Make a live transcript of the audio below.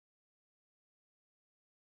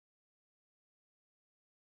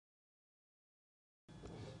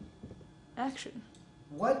Action.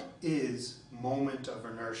 What is moment of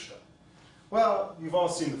inertia? Well, you've all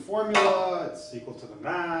seen the formula. It's equal to the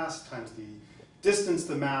mass times the distance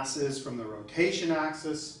the mass is from the rotation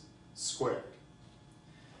axis squared.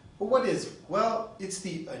 But what is it? Well, it's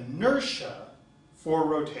the inertia for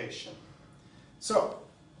rotation. So,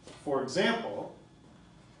 for example,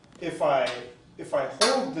 if I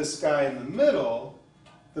hold this guy in the middle,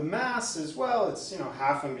 the mass is, well, it's,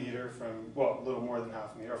 half a meter from, well, a little more than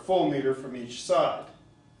half a meter, a full meter from each side.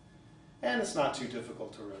 And it's not too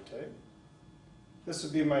difficult to rotate. This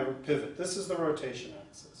would be my pivot. This is the rotation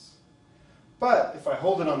axis. But if I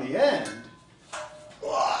hold it on the end,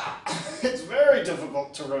 it's very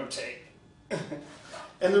difficult to rotate.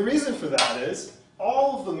 And the reason for that is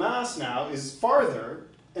all of the mass now is farther,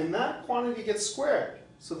 and that quantity gets squared.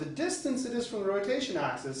 So the distance it is from the rotation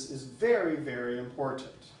axis is very, very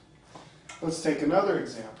important. Let's take another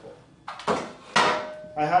example.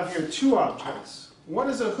 I have here two objects. One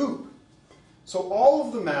is a hoop. So all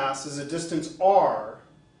of the mass is a distance r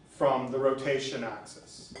from the rotation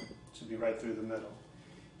axis. It should be right through the middle.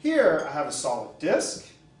 Here I have a solid disk.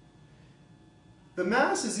 The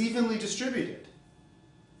mass is evenly distributed.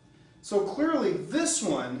 So clearly this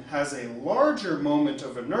one has a larger moment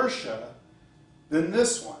of inertia than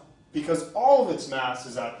this one, because all of its mass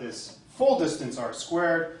is at this full distance r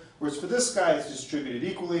squared, whereas for this guy it's distributed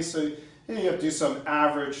equally, so you have to do some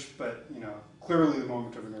average, but clearly the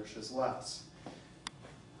moment of inertia is less.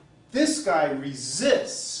 This guy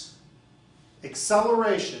resists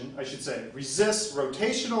acceleration, I should say, resists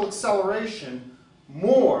rotational acceleration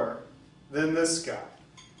more than this guy.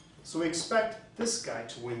 So we expect this guy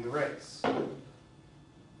to win the race.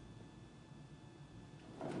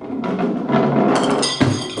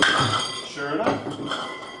 Sure enough.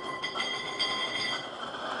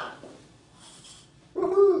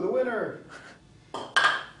 Woohoo, the winner!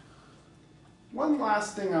 One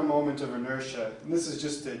last thing on moment of inertia, and this is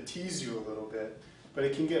just to tease you a little bit, but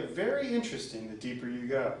it can get very interesting the deeper you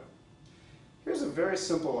go. Here's a very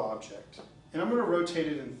simple object, and I'm going to rotate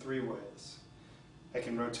it in three ways. I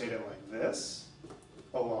can rotate it like this,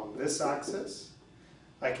 along this axis.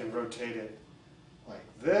 I can rotate it like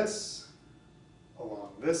this,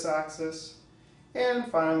 along this axis. And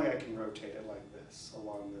finally, I can rotate it like this,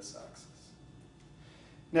 along this axis.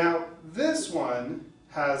 Now, this one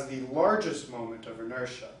has the largest moment of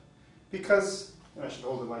inertia because, and I should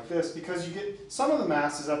hold it like this, because you get some of the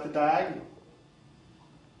mass is at the diagonal.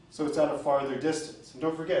 So it's at a farther distance. And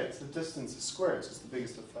don't forget, it's the distance is squared, so it's the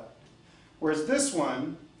biggest effect. Whereas this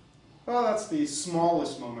one, well, that's the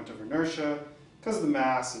smallest moment of inertia because the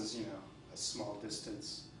mass is, a small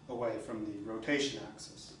distance away from the rotation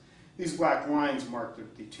axis. These black lines mark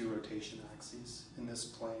the two rotation axes in this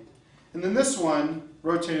plane. And then this one,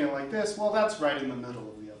 rotating it like this, well, that's right in the middle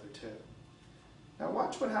of the other two. Now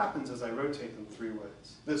watch what happens as I rotate them three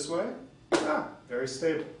ways. This way, very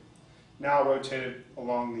stable. Now rotate it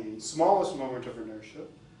along the smallest moment of inertia.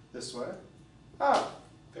 This way,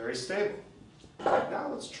 very stable. Now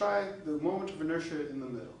let's try the moment of inertia in the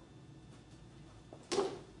middle.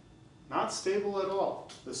 Not stable at all.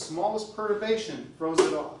 The smallest perturbation throws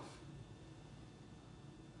it off.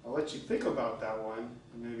 I'll let you think about that one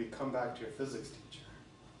and maybe come back to your physics teacher.